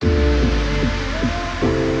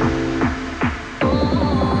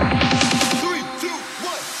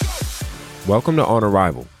Welcome to On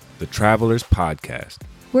Arrival, the Travelers Podcast.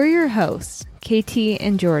 We're your hosts, KT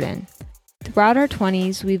and Jordan. Throughout our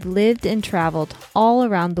 20s, we've lived and traveled all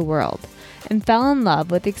around the world and fell in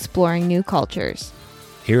love with exploring new cultures.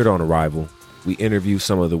 Here at On Arrival, we interview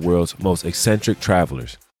some of the world's most eccentric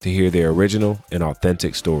travelers to hear their original and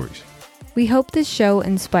authentic stories. We hope this show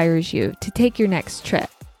inspires you to take your next trip.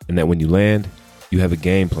 And that when you land, you have a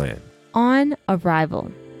game plan. On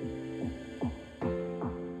Arrival.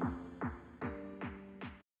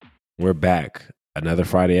 We're back. Another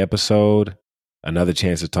Friday episode, another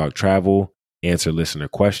chance to talk travel, answer listener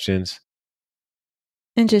questions.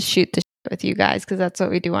 And just shoot the shit with you guys, because that's what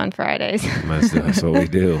we do on Fridays. That's what we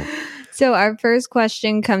do. So our first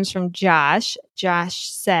question comes from Josh. Josh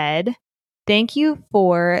said, "Thank you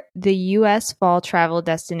for the U.S. fall travel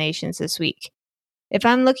destinations this week. If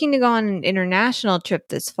I'm looking to go on an international trip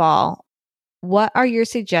this fall, what are your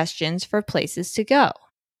suggestions for places to go?"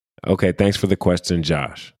 Okay, thanks for the question,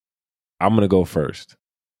 Josh. I'm going to go first.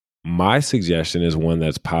 My suggestion is one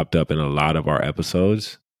that's popped up in a lot of our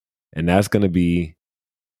episodes, and that's going to be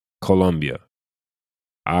Colombia.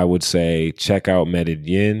 I would say check out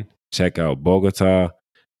Medellin, check out Bogota.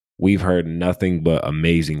 We've heard nothing but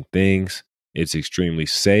amazing things. It's extremely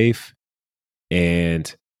safe,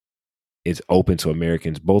 and it's open to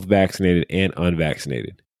Americans, both vaccinated and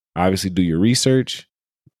unvaccinated. Obviously, do your research.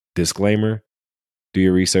 Disclaimer. Do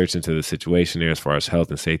your research into the situation there as far as health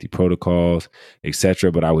and safety protocols, etc.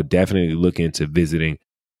 But I would definitely look into visiting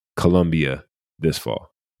Colombia this fall.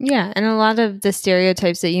 Yeah, and a lot of the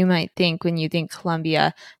stereotypes that you might think when you think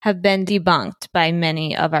Colombia have been debunked by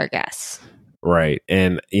many of our guests. Right.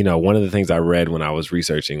 And, one of the things I read when I was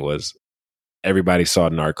researching was everybody saw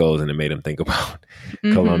Narcos and it made them think about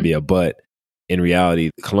Colombia. But in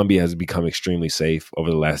reality, Colombia has become extremely safe over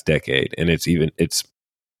the last decade. And it's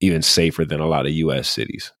even safer than a lot of U.S.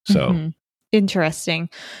 cities. So Interesting.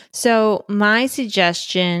 So my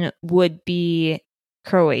suggestion would be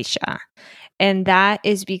Croatia. And that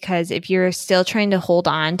is because if you're still trying to hold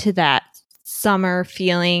on to that summer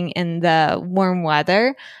feeling and the warm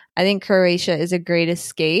weather, I think Croatia is a great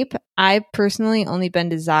escape. I've personally only been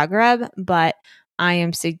to Zagreb, but I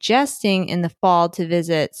am suggesting in the fall to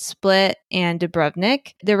visit Split and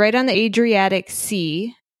Dubrovnik. They're right on the Adriatic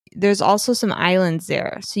Sea. There's also some islands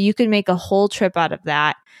there, so you could make a whole trip out of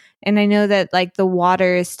that. And I know that the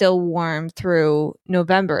water is still warm through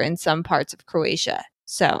November in some parts of Croatia.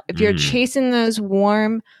 So if you're chasing those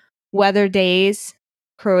warm weather days,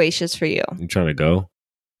 Croatia's for you. You trying to go?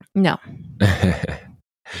 No.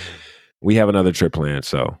 We have another trip planned,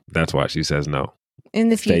 so that's why she says no. In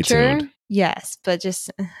the Stay future, tuned. yes, but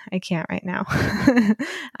just I can't right now.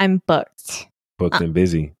 I'm booked. Booked and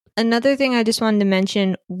busy. Another thing I just wanted to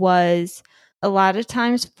mention was a lot of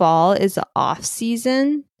times fall is the off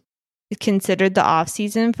season, considered the off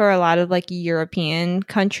season for a lot of European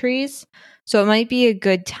countries. So it might be a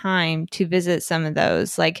good time to visit some of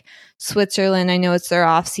those, like Switzerland. I know it's their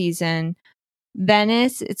off season.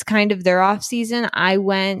 Venice, it's kind of their off season. I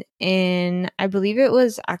went in, I believe it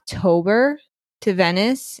was October, to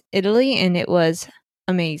Venice, Italy, and it was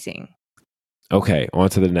amazing. Okay, on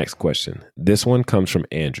to the next question. This one comes from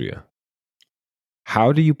Andrea.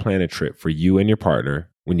 How do you plan a trip for you and your partner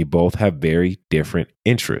when you both have very different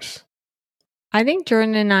interests? I think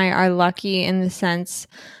Jordan and I are lucky in the sense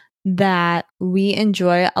that we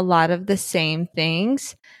enjoy a lot of the same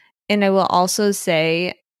things. And I will also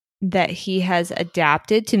say that he has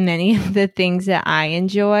adapted to many of the things that I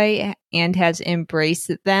enjoy and has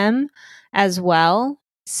embraced them as well.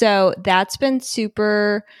 So that's been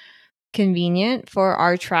super convenient for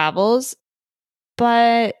our travels.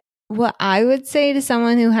 But what I would say to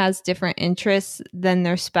someone who has different interests than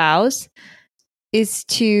their spouse is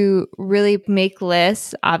to really make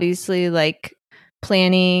lists. Obviously,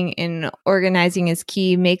 planning and organizing is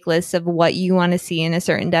key. Make lists of what you want to see in a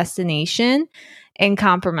certain destination and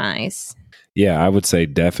compromise. Yeah, I would say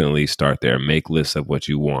definitely start there. Make lists of what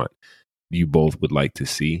you both would like to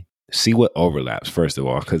see. See what overlaps, first of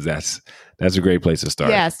all, because that's a great place to start.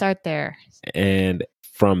 Yeah, start there. And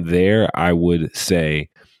from there, I would say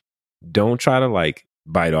don't try to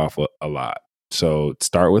bite off a lot. So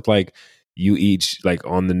start with you each,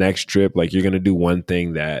 on the next trip, you're going to do one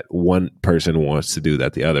thing that one person wants to do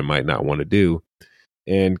that the other might not want to do,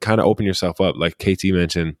 and kind of open yourself up. Like KT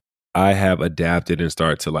mentioned, I have adapted and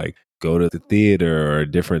start to go to the theater or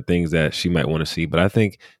different things that she might want to see. But I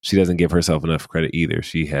think she doesn't give herself enough credit either.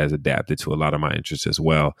 She has adapted to a lot of my interests as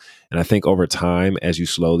well. And I think over time, as you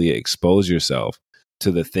slowly expose yourself to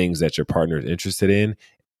the things that your partner is interested in,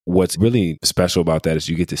 what's really special about that is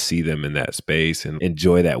you get to see them in that space and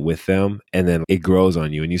enjoy that with them. And then it grows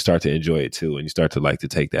on you and you start to enjoy it too. And you start to like to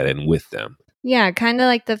take that in with them. Yeah, kind of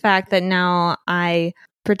like the fact that now I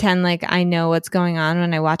pretend like I know what's going on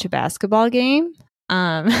when I watch a basketball game.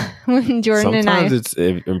 When Jordan Sometimes and I, it's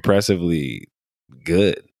impressively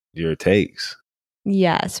good, your takes.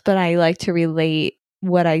 yes, but I like to relate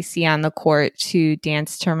what I see on the court to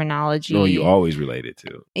dance terminology. No, you always relate it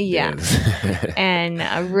to. Yeah. Yes.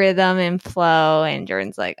 And rhythm and flow. And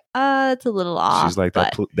Jordan's like, it's a little off. She's like,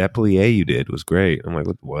 but that plie you did was great. I'm like,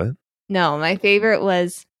 what? No, my favorite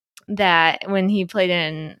was that when he played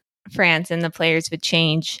in France and the players would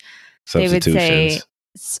change, they would say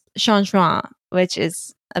changement, which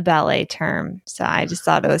is a ballet term. So I just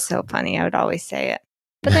thought it was so funny. I would always say it.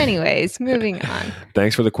 But anyways, moving on.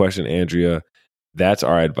 Thanks for the question, Andrea. That's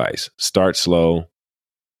our advice. Start slow,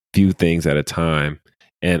 few things at a time.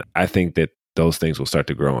 And I think that those things will start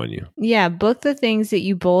to grow on you. Yeah, book the things that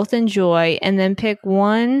you both enjoy and then pick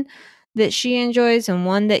one that she enjoys and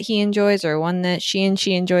one that he enjoys, or one that she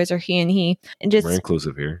enjoys, or he and he. And just, we're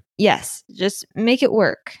inclusive here. Yes, just make it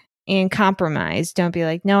work and compromise. Don't be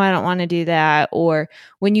like, no, I don't want to do that. Or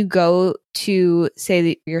when you go to, say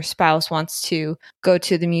that your spouse wants to go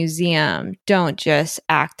to the museum, don't just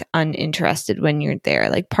act uninterested when you're there.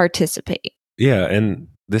 Like, participate. Yeah, and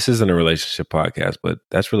this isn't a relationship podcast, but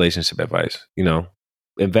that's relationship advice. You know,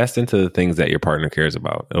 invest into the things that your partner cares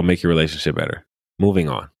about. It'll make your relationship better. Moving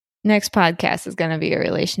on. Next podcast is going to be a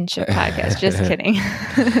relationship podcast. Just kidding.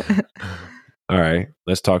 All right,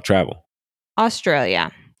 let's talk travel.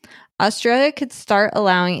 Australia. Australia could start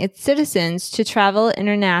allowing its citizens to travel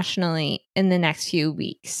internationally in the next few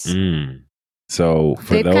weeks. So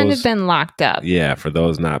for they've those kind of been locked up. Yeah, for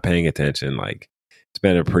those not paying attention, like, it's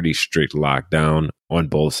been a pretty strict lockdown on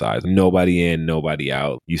both sides. Nobody in, nobody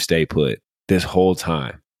out. You stay put this whole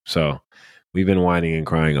time. So we've been whining and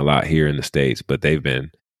crying a lot here in the States, but they've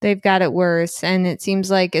got it worse. And it seems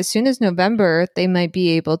like as soon as November, they might be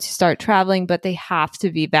able to start traveling, but they have to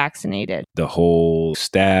be vaccinated. The whole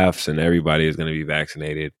staffs and everybody is going to be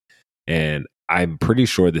vaccinated. And I'm pretty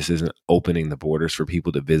sure this isn't opening the borders for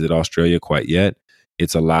people to visit Australia quite yet.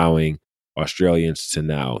 It's allowing Australians to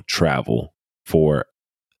now travel for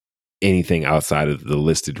anything outside of the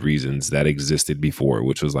listed reasons that existed before,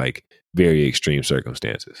 which was like very extreme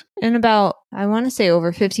circumstances. And about, I want to say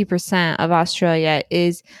over 50% of Australia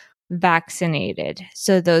is vaccinated.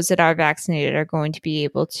 So those that are vaccinated are going to be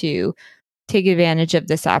able to take advantage of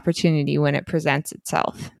this opportunity when it presents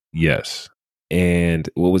itself. Yes. And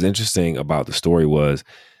what was interesting about the story was,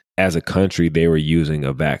 as a country, they were using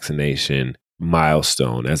a vaccination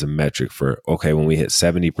milestone as a metric for, okay, when we hit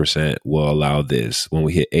 70%, we'll allow this. When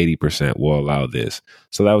we hit 80%, we'll allow this.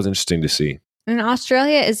 So that was interesting to see. And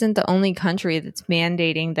Australia isn't the only country that's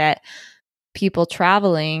mandating that people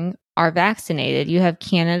traveling are vaccinated. You have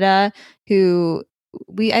Canada, who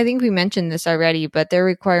I think we mentioned this already, but they're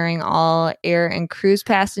requiring all air and cruise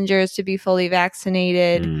passengers to be fully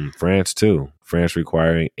vaccinated. France too. France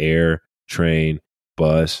requiring air, train,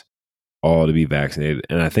 bus, all to be vaccinated.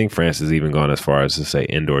 And I think France has even gone as far as to say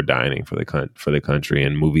indoor dining for the country,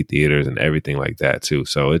 and movie theaters and everything like that too.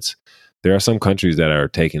 So there are some countries that are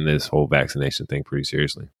taking this whole vaccination thing pretty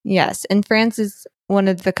seriously. Yes. And France is one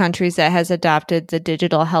of the countries that has adopted the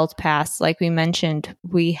digital health pass. Like we mentioned,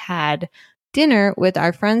 we had dinner with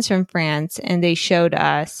our friends from France and they showed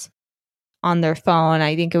us on their phone.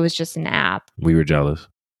 I think it was just an app. We were jealous.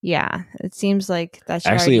 Yeah. It seems like that's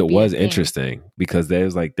actually, it was interesting because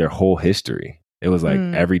there's like their whole history. It was like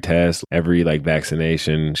every test, every like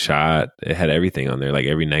vaccination shot, it had everything on there, like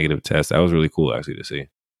every negative test. That was really cool actually to see.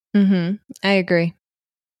 I agree.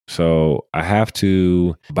 So I have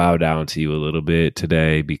to bow down to you a little bit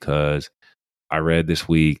today because I read this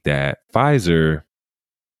week that Pfizer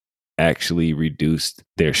actually reduced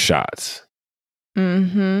their shots.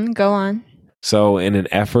 Go on. So in an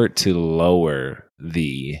effort to lower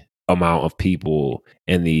the amount of people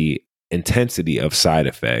and the intensity of side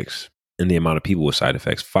effects and the amount of people with side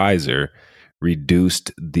effects, Pfizer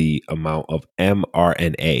reduced the amount of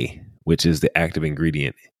mRNA, which is the active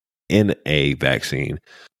ingredient in a vaccine,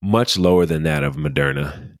 much lower than that of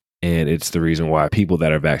Moderna. And it's the reason why people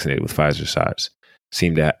that are vaccinated with Pfizer shots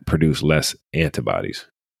seem to produce less antibodies.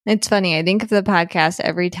 It's funny. I think of the podcast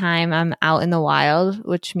every time I'm out in the wild,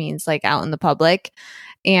 which means like out in the public,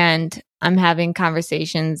 and I'm having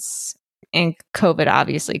conversations and COVID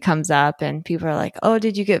obviously comes up and people are like, oh,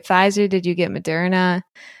 did you get Pfizer? Did you get Moderna?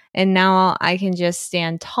 And now I can just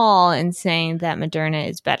stand tall in saying that Moderna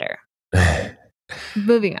is better.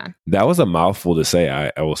 Moving on. That was a mouthful to say.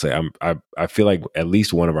 I will say. I feel like at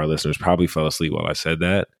least one of our listeners probably fell asleep while I said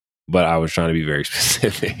that, but I was trying to be very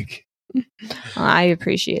specific. Well, I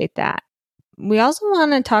appreciate that. We also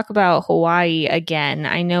want to talk about Hawaii again.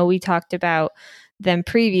 I know we talked about them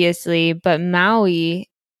previously, but Maui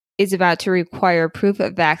is about to require proof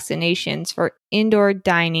of vaccinations for indoor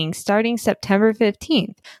dining starting September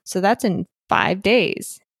 15th. So that's in 5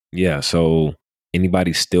 days. Yeah. So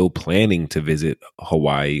anybody still planning to visit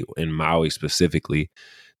Hawaii and Maui specifically,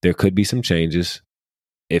 there could be some changes.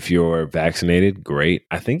 If you're vaccinated, great.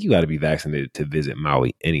 I think you got to be vaccinated to visit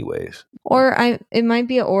Maui anyways. Or it might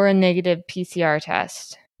be a negative PCR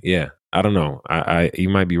test. Yeah. I don't know. You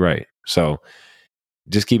might be right. So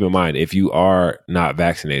just keep in mind, if you are not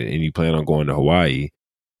vaccinated and you plan on going to Hawaii,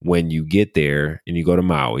 when you get there and you go to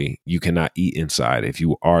Maui, you cannot eat inside if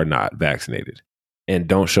you are not vaccinated. And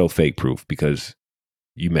don't show fake proof because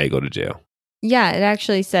you may go to jail. Yeah, it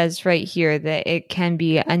actually says right here that it can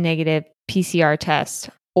be a negative PCR test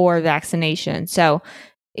or vaccination. So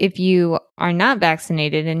if you are not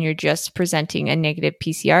vaccinated and you're just presenting a negative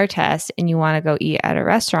PCR test and you want to go eat at a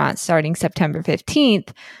restaurant starting September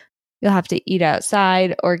 15th, you'll have to eat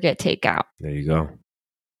outside or get takeout. There you go.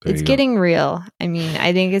 It's getting real. I mean,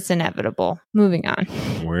 I think it's inevitable. Moving on.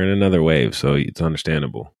 We're in another wave, so it's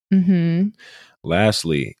understandable. Mm-hmm.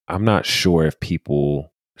 Lastly, I'm not sure if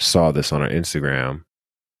people saw this on our Instagram,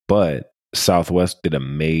 but Southwest did a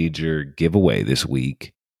major giveaway this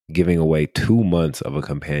week, giving away 2 months of a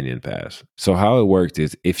companion pass. So how it worked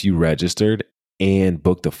is if you registered and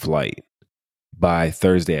booked a flight by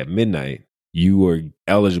Thursday at midnight, you were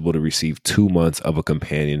eligible to receive 2 months of a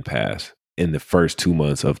companion pass in the first 2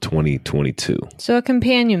 months of 2022. So a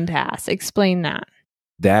companion pass, explain that.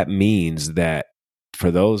 That means that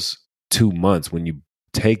for those 2 months, when you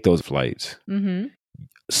take those flights,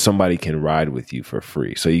 somebody can ride with you for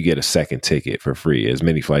free. So you get a second ticket for free, as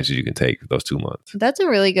many flights as you can take for those 2 months. That's a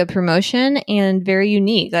really good promotion and very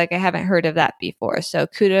unique. Like I haven't heard of that before. So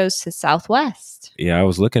kudos to Southwest. Yeah, I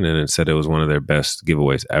was looking at it and said it was one of their best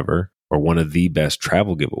giveaways ever, or one of the best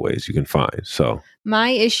travel giveaways you can find. So my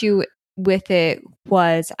issue with it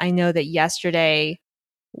was I know that yesterday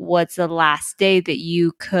was the last day that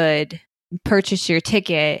you could purchase your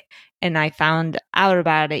ticket, and I found out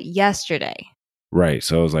about it yesterday. Right.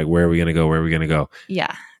 So I was like, where are we going to go? Where are we going to go?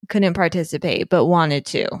 Yeah. Couldn't participate, but wanted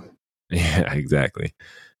to. Yeah, exactly.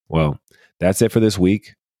 Well, that's it for this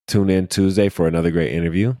week. Tune in Tuesday for another great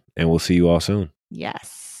interview, and we'll see you all soon.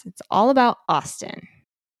 Yes. It's all about Austin.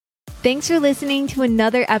 Thanks for listening to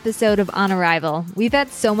another episode of On Arrival. We've had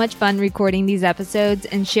so much fun recording these episodes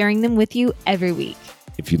and sharing them with you every week.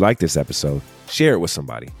 If you like this episode, share it with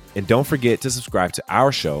somebody. And don't forget to subscribe to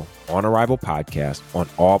our show, On Arrival Podcast, on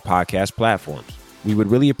all podcast platforms. We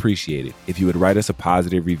would really appreciate it if you would write us a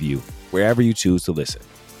positive review wherever you choose to listen.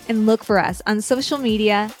 And look for us on social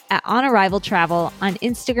media at On Arrival Travel on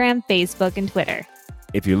Instagram, Facebook, and Twitter.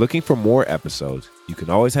 If you're looking for more episodes, you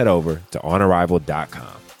can always head over to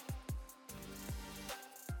onarrival.com.